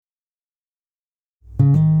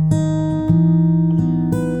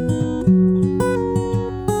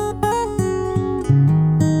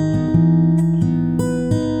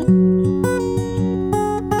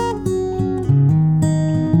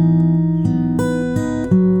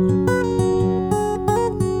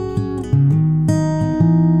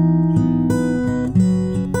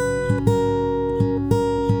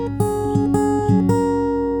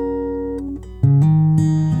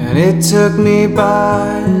It took me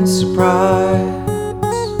by surprise,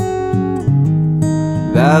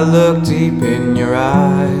 that look deep in your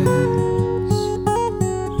eyes.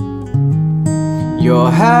 You're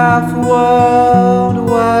half a world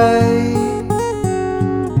away,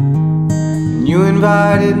 and you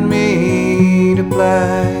invited me to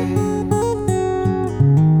play.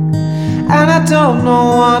 And I don't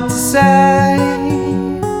know what to say.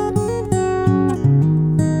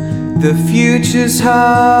 The future's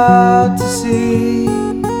hard to see.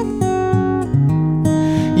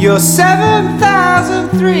 You're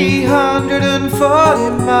 7,340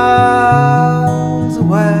 miles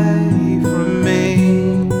away from me.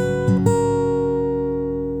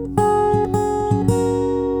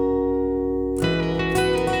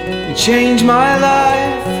 You changed my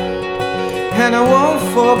life, and I won't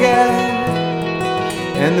forget.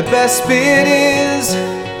 And the best bit is,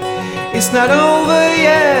 it's not over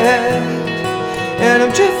yet. And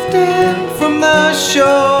I'm drifting from the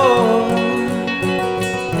shore.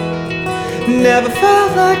 Never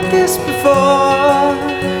felt like this before,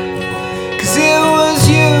 'cause it was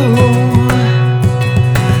you,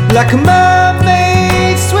 like a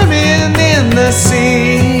mermaid swimming in the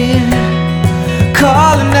sea,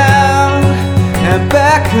 calling out and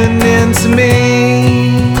beckoning to me.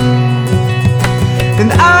 And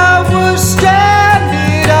I was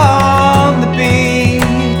stranded on the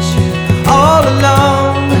beach, all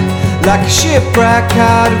alone, like a shipwreck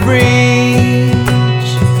out of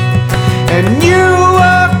reach. And you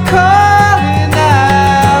were calling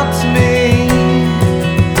out to me,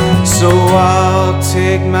 so I'll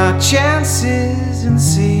take my chances and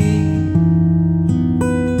see.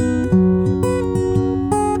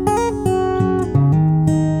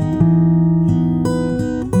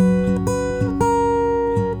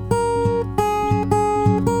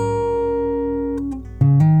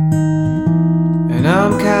 And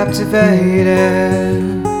I'm captivated,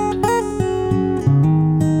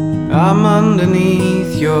 I'm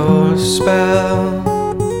underneath your spell.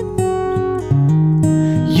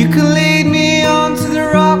 You can lead me onto the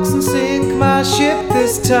rocks and sink my ship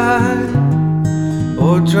this time,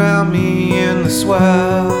 or drown me in the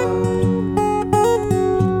swell.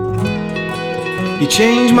 You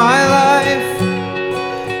changed my life,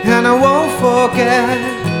 and I won't forget.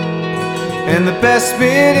 And the best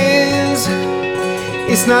bit is,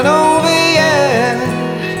 it's not over yet.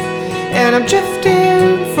 And I'm drifting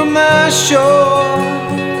from the shore.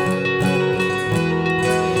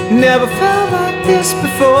 Never felt like this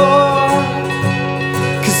before,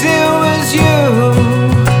 'cause it was you,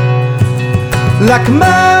 like a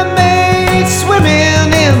mermaid swimming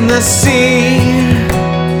in the sea,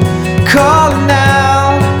 calling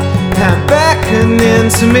out and beckoning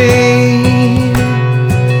to me.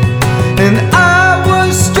 And I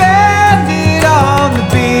was stranded on the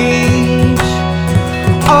beach,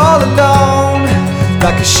 all alone,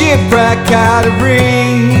 like a shipwreck out of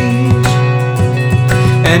reach.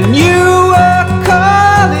 And you were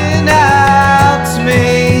calling out to me,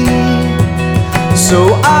 so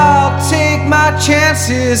I'll take my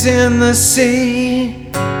chances in the sea.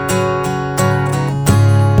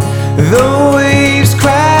 The waves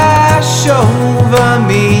crash over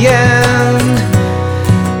me and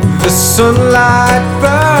the sunlight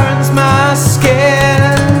burns my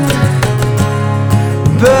skin,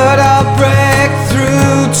 but I'll break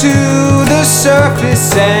through to the surface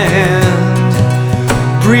and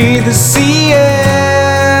breathe the sea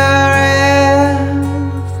air in.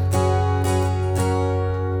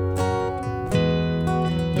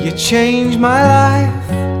 You changed my life,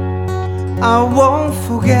 I won't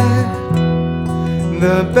forget.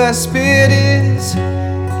 The best bit is,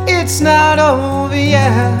 it's not over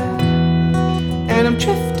yet. And I'm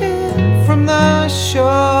drifting from the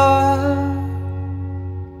shore,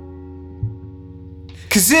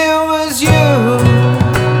 'cause it was you,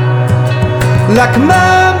 like a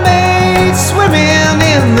mermaid swimming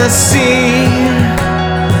in the sea,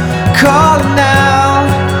 calling out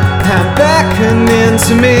and beckoning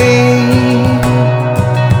to me.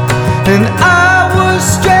 And I was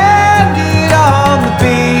stranded on the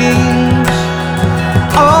beach,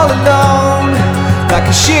 all alone, like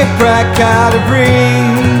a shipwreck out of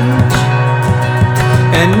reach.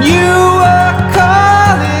 And you were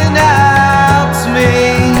calling out to me,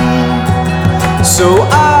 so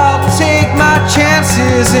I'll take my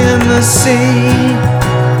chances in the sea.